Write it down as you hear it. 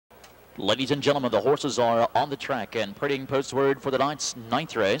Ladies and gentlemen, the horses are on the track and parading postward for the night's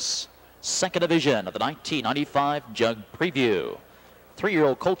ninth race. Second division of the 1995 Jug Preview.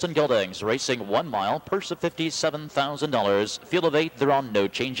 3-year-old Colton Geldings racing 1 mile, purse of $57,000. Field of 8, there are no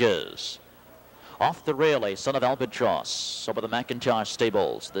changes. Off the rail, a son of Albatross over the McIntosh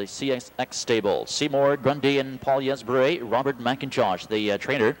stables, the CSX stable. Seymour Grundy and Paul Yesbury, Robert McIntosh, the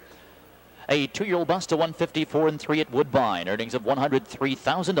trainer. A 2-year-old bust to 154 3 at Woodbine, earnings of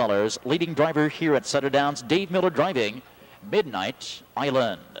 $103,000. Leading driver here at Sutter Downs, Dave Miller driving Midnight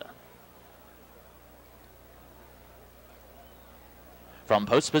Island. From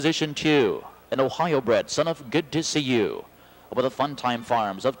post position 2, an Ohio-bred son of Good to See You, over the Fun Time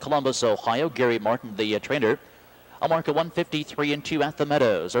Farms of Columbus, Ohio. Gary Martin, the trainer. A mark of 153 2 at the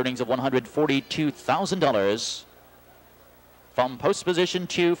Meadows, earnings of $142,000. From post position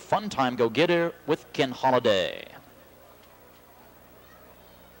 2, Fun Time Go Getter with Ken Holiday.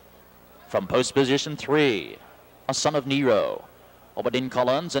 From post position 3, a son of Nero, over Dean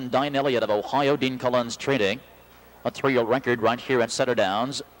Collins and Diane Elliott of Ohio. Dean Collins training. A 3-year record right here at Sutter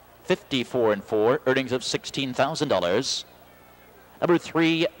Downs, 54 4, earnings of $16,000. Number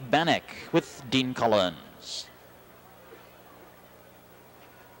 3, Bannock with Dean Collins.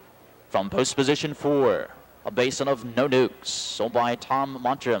 From post position 4, a basin of No Nukes, owned by Tom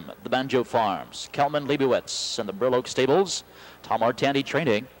Montrim, the Banjo Farms. Kelman Leibowitz and the Burloak Stables. Tom Artandi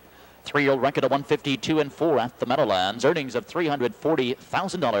training. 3-year record of 152 4 at the Meadowlands, earnings of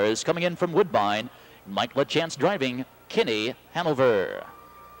 $340,000. Coming in from Woodbine, Mike LaChance driving Kenny Hanover.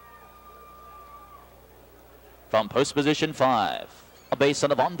 From post position 5, a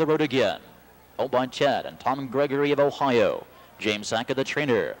basin of On the Road Again, owned by Chad and Tom Gregory of Ohio. James Sackett, the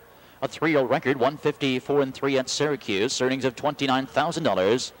trainer. A 3-year record, 154 3 at Syracuse, earnings of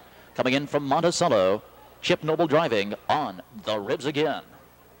 $29,000. Coming in from Monticello, Chip Noble driving On the Ribs Again.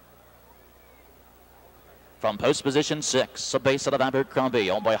 From post position 6, a basin of Abercrombie,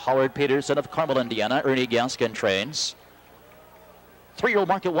 owned by Howard Peterson of Carmel, Indiana. Ernie Gaskin trains. 3-year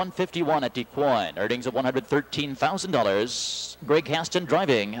market 151 at DeQuoin, earnings of $113,000. Greg Haston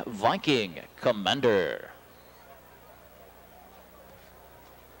driving Viking Commander.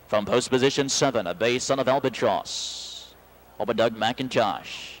 From post position 7, a bay son of Albatross, over Doug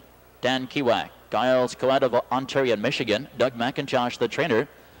McIntosh. Dan Kiewak, Giles Coed of Ontario, Michigan. Doug McIntosh, the trainer.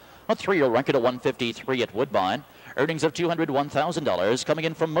 A 3-year record of 153 at Woodbine, earnings of $201,000. Coming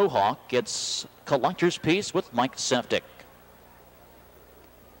in from Mohawk, it's Collector's Piece with Mike Seftic.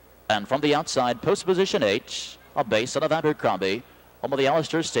 And from the outside, post position 8, a base out of Abercrombie, home of the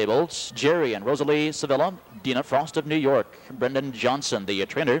Alistair Stables, Jerry and Rosalie Sevilla, Dina Frost of New York, Brendan Johnson, the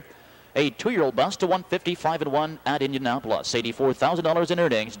trainer. A 2-year-old bust to 155 1 at Indianapolis, $84,000 in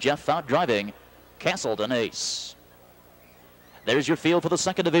earnings. Jeff Fout driving Castleton Ace. There's your field for the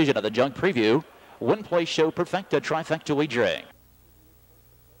second division of the Jug Preview. Win, play, show, perfecta, trifecta wagering.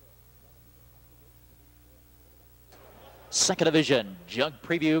 Second division, Jug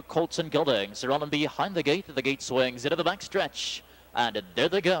Preview, Colts and Geldings. They're on and behind the gate. The gate swings into the backstretch. And there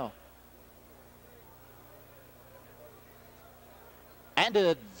they go.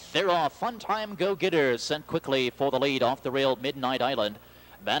 And they're off. Fun Time Go Getter sent quickly for the lead off the rail, Midnight Island.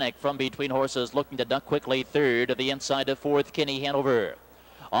 Bannock from between horses looking to duck quickly third. To the inside of fourth, Kenny Hanover.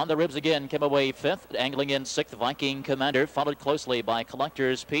 On the Ribs Again came away fifth. Angling in sixth, Viking Commander, followed closely by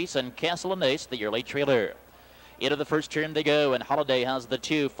Collector's Piece and Castle and Ace, the yearly trailer. Into the first turn they go, and Holiday has the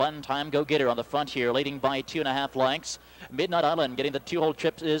 2. Fun Time Go Getter on the front here, leading by 2.5 lengths. Midnight Island getting the 2-hole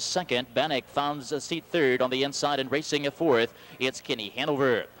trip is second. Bannock finds a seat third. On the inside and racing a fourth, it's Kenny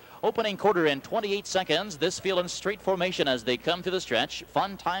Hanover. Opening quarter in 28 seconds. This field in straight formation as they come to the stretch.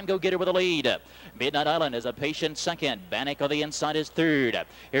 Fun Time Go Getter with a lead. Midnight Island is a patient second. Bannock on the inside is third.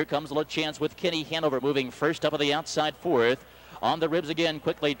 Here comes LaChance with Kenny Hanover moving first up on the outside fourth. On the Ribs Again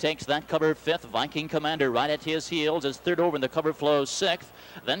quickly takes that cover fifth. Viking Commander right at his heels is third over in the cover flow sixth.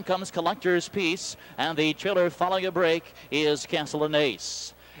 Then comes Collector's Piece, and the trailer following a break is Castle and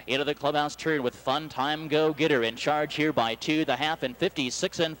Ace. Into the clubhouse turn with Fun Time Go Getter in charge here by 2 1/2 and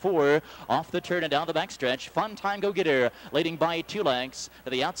 56 4. Off the turn and down the backstretch, Fun Time Go Getter leading by 2 lengths. To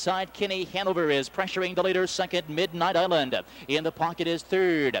the outside, Kenny Hanover is pressuring the leader second. Midnight Island in the pocket is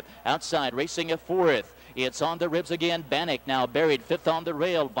third. Outside racing a fourth. It's on the ribs again. Bannock now buried 5th on the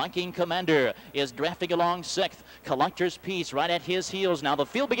rail. Viking Commander is drafting along 6th. Collector's Piece right at his heels. Now the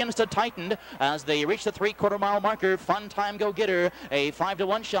field begins to tighten as they reach the 3/4 mile marker. Fun Time Go Getter, a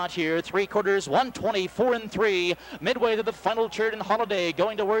 5-to-1 shot here. 3/4, 1:24 and 3. Midway to the final turn, and Holiday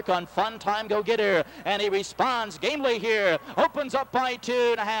going to work on Fun Time Go Getter, and he responds gamely here. Opens up by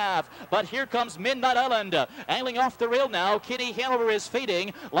 2.5, but here comes Midnight Island angling off the rail now. Kitty Hanover is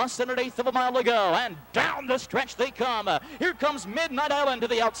fading less than 1/8 of a mile to go, and down the stretch they come. Here comes Midnight Island to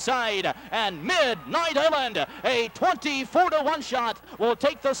the outside, and Midnight Island, a 24-to-1 shot, will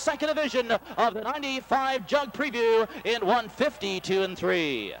take the second division of the 95 Jug Preview in 1:52 and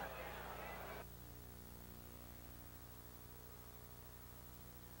 3.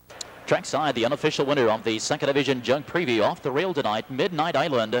 Trackside, the unofficial winner of the second division Jug Preview off the rail tonight, Midnight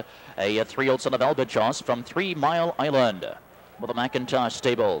Island, a 3-year-old son of Albatross from 3 Mile Island. With the McIntosh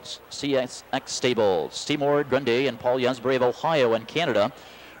Stables, CSX Stables, Seymour Grundy and Paul Yasbury of Ohio and Canada.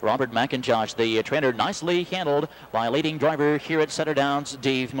 Robert McIntosh, the trainer, nicely handled by leading driver here at Center Downs,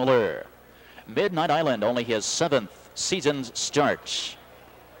 Dave Miller. Midnight Island, only his 7th season's start.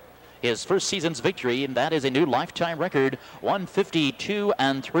 His first season's victory, and that is a new lifetime record, 1:52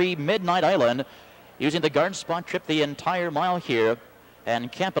 and 3. Midnight Island using the guard spot trip the entire mile here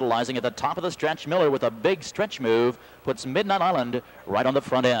and capitalizing at the top of the stretch. Miller with a big stretch move puts Midnight Island right on the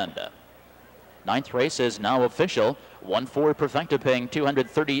front end. 9th race is now official. 1-4 Perfecta paying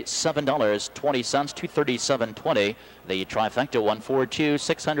 $237.20, $237.20. The trifecta 1-4-2,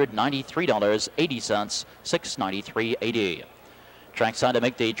 $693.80, $693.80. Trackside to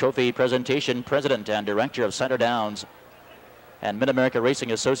make the trophy presentation, President and Director of Center Downs and Mid-America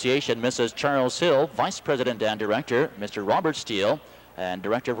Racing Association, Mrs. Charles Hill. Vice President and Director, Mr. Robert Steele, and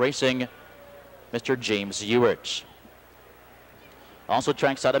Director of Racing, Mr. James Ewart. Also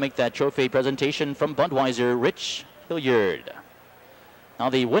trackside to make that trophy presentation from Budweiser, Rich Hilliard. Now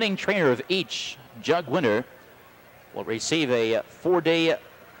the winning trainer of each Jug winner will receive a 4-day,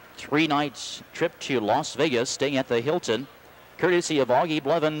 3-night trip to Las Vegas, staying at the Hilton, courtesy of Augie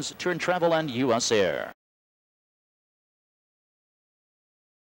Blevins Tour and Travel and US Air.